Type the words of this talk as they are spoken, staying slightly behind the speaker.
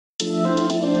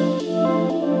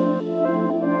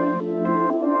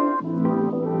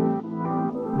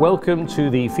Welcome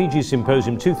to the FIGI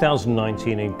Symposium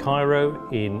 2019 in Cairo,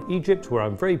 in Egypt, where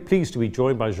I'm very pleased to be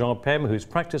joined by Denis Pesme, who's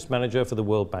Practice Manager for the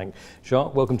World Bank.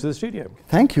 Denis, welcome to the studio.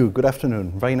 Thank you. Good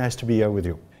afternoon. Very nice to be here with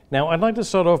you. Now, I'd like to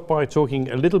start off by talking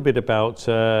a little bit about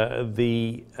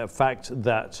the fact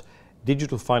that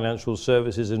digital financial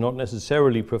services are not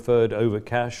necessarily preferred over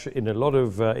cash in a lot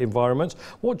of environments.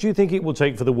 What do you think it will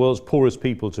take for the world's poorest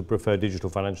people to prefer digital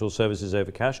financial services over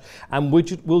cash? And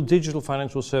will digital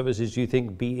financial services, do you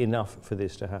think, be enough for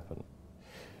this to happen?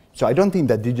 So I don't think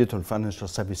that digital financial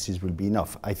services will be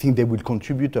enough. I think they will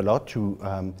contribute a lot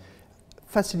to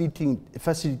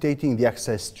facilitating the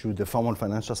access to the formal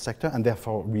financial sector and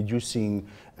therefore reducing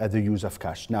the use of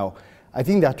cash. Now, I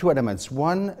think there are two elements.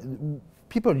 One,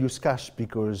 people use cash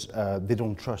because they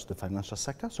don't trust the financial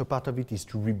sector. So part of it is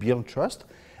to rebuild trust,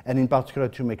 and in particular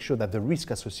to make sure that the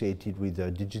risk associated with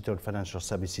digital financial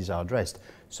services are addressed.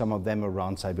 Some of them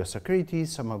around cybersecurity,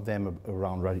 some of them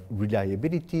around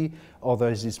reliability,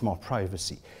 others is more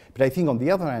privacy. But I think on the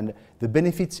other hand, the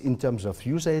benefits in terms of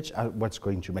usage are what's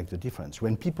going to make the difference.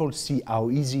 When people see how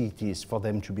easy it is for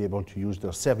them to be able to use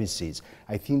those services,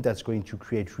 I think that's going to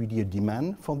create really a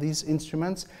demand for these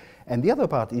instruments. And the other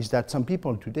part is that some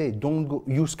people today don't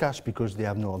use cash because they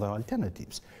have no other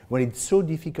alternatives. When it's so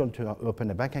difficult to open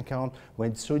a bank account,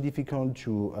 when it's so difficult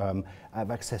to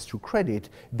have access to credit,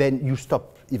 then you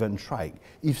stop even trying.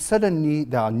 If suddenly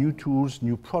there are new tools,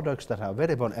 new products that are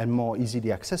available and more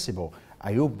easily accessible,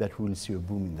 I hope that we will see a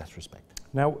boom in that respect.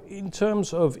 Now, in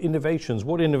terms of innovations,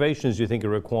 what innovations do you think are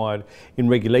required in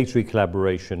regulatory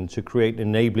collaboration to create an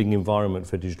enabling environment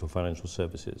for digital financial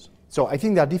services? So I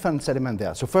think there are different elements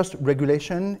there. So first,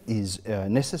 regulation is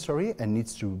necessary and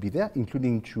needs to be there,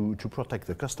 including to protect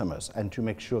the customers and to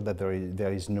make sure that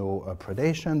there is no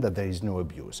predation, that there is no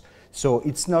abuse. So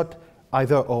it's not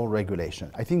either or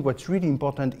regulation. I think what's really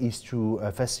important is to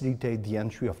facilitate the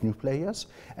entry of new players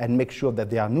and make sure that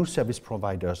there are new service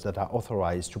providers that are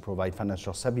authorized to provide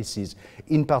financial services,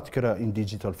 in particular in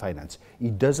digital finance.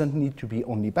 It doesn't need to be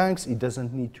only banks, it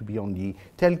doesn't need to be only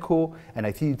telco, and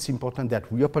I think it's important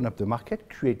that we open up the market,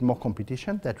 create more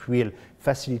competition that will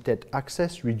facilitate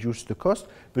access, reduce the cost,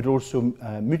 but also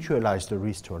mutualize the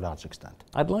risk to a large extent.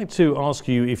 I'd like to ask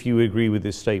you if you agree with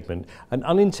this statement. An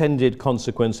unintended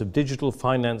consequence of digital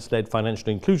finance-led financial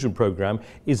inclusion program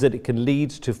is that it can lead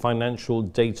to financial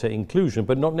data inclusion,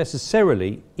 but not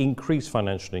necessarily increase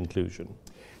financial inclusion.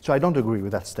 So I don't agree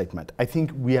with that statement. I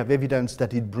think we have evidence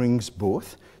that it brings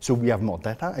both. So we have more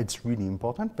data, it's really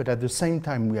important, but at the same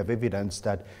time we have evidence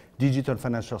that digital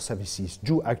financial services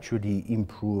do actually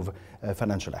improve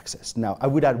financial access. Now, I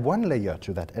would add one layer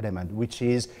to that element, which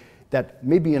is that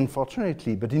maybe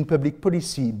unfortunately, but in public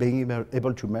policy, being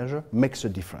able to measure makes a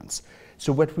difference.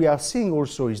 So what we are seeing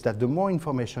also is that the more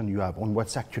information you have on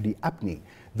what's actually happening,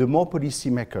 the more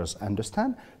policymakers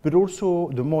understand, but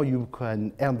also the more you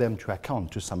can hold them to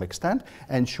account to some extent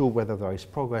and show whether there is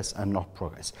progress and not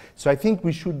progress. So I think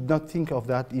we should not think of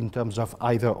that in terms of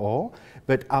either or,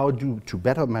 but how to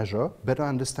better measure, better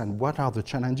understand what are the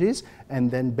challenges, and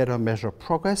then better measure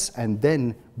progress, and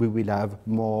then we will have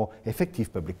more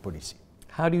effective public policy.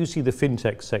 How do you see the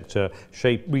fintech sector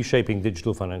reshaping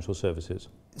digital financial services?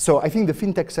 So I think the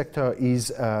fintech sector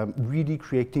is really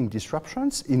creating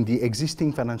disruptions in the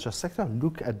existing financial sector.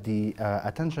 Look at the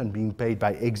attention being paid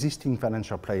by existing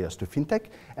financial players to fintech,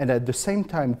 and at the same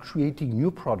time creating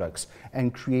new products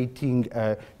and creating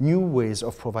new ways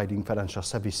of providing financial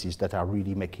services that are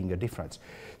really making a difference.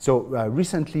 So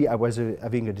recently I was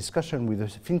having a discussion with a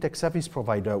fintech service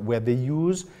provider where they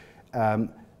use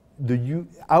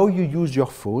how you use your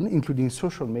phone, including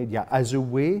social media, as a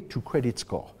way to credit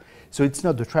score. So it's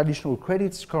not the traditional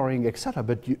credit scoring, etc.,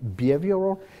 but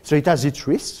behavioral. So it has its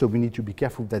risks, so we need to be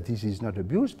careful that this is not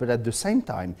abused, but at the same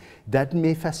time, that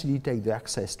may facilitate the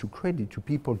access to credit to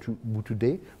people who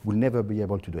today will never be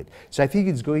able to do it. So I think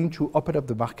it's going to open up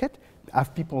the market,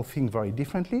 have people think very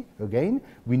differently. Again,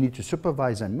 we need to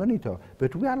supervise and monitor,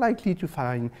 but we are likely to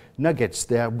find nuggets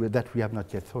there that we have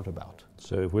not yet thought about.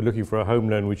 So if we're looking for a home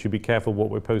loan, we should be careful what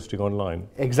we're posting online.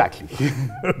 Exactly.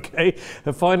 Okay.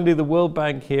 And finally, the World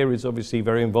Bank here is obviously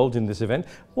very involved in this event.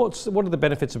 What are the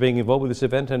benefits of being involved with this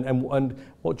event, and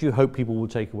what do you hope people will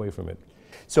take away from it?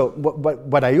 So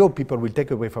what I hope people will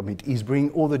take away from it is bring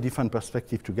all the different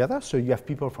perspectives together. So you have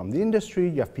people from the industry,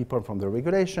 you have people from the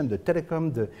regulation, the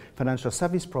telecom, the financial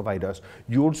service providers.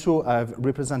 You also have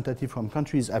representatives from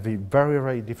countries have a very,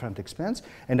 very different experience.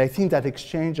 And I think that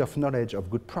exchange of knowledge, of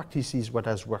good practices, what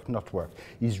has worked, not worked,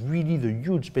 is really the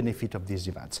huge benefit of these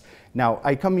events. Now,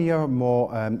 I come here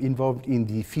more involved in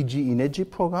the FIGI in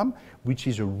Egypt program, which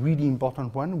is a really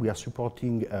important one. We are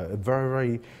supporting a very,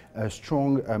 very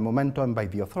strong momentum by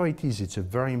the the authorities, it's a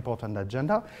very important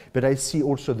agenda, but I see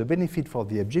also the benefit for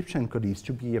the Egyptian colleagues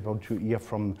to be able to hear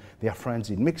from their friends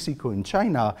in Mexico, in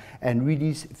China, and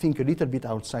really think a little bit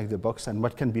outside the box and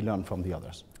what can be learned from the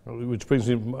others. Which brings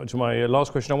me to my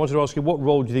last question. I wanted to ask you, what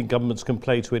role do you think governments can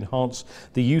play to enhance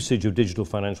the usage of digital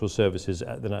financial services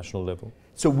at the national level?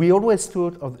 So we always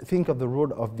think of the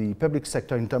role of the public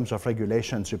sector in terms of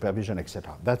regulation, supervision,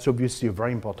 etc. That's obviously a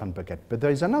very important bucket. But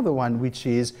there is another one, which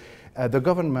is the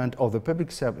government or the public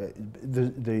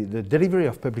the delivery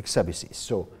of public services.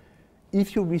 So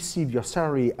if you receive your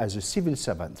salary as a civil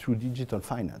servant through digital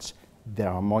finance, there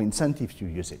are more incentives to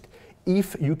use it.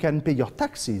 If you can pay your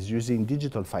taxes using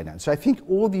digital finance. So I think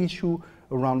all the issue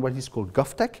around what is called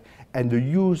GovTech and the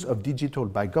use of digital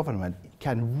by government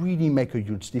can really make a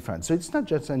huge difference. So it's not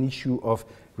just an issue of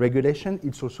regulation,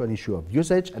 it's also an issue of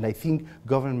usage, and I think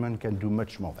government can do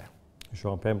much more there.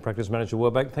 Jean Pesme, Practice Manager,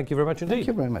 World Bank, thank you very much indeed. Thank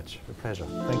you very much. A pleasure.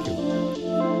 Thank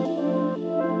you.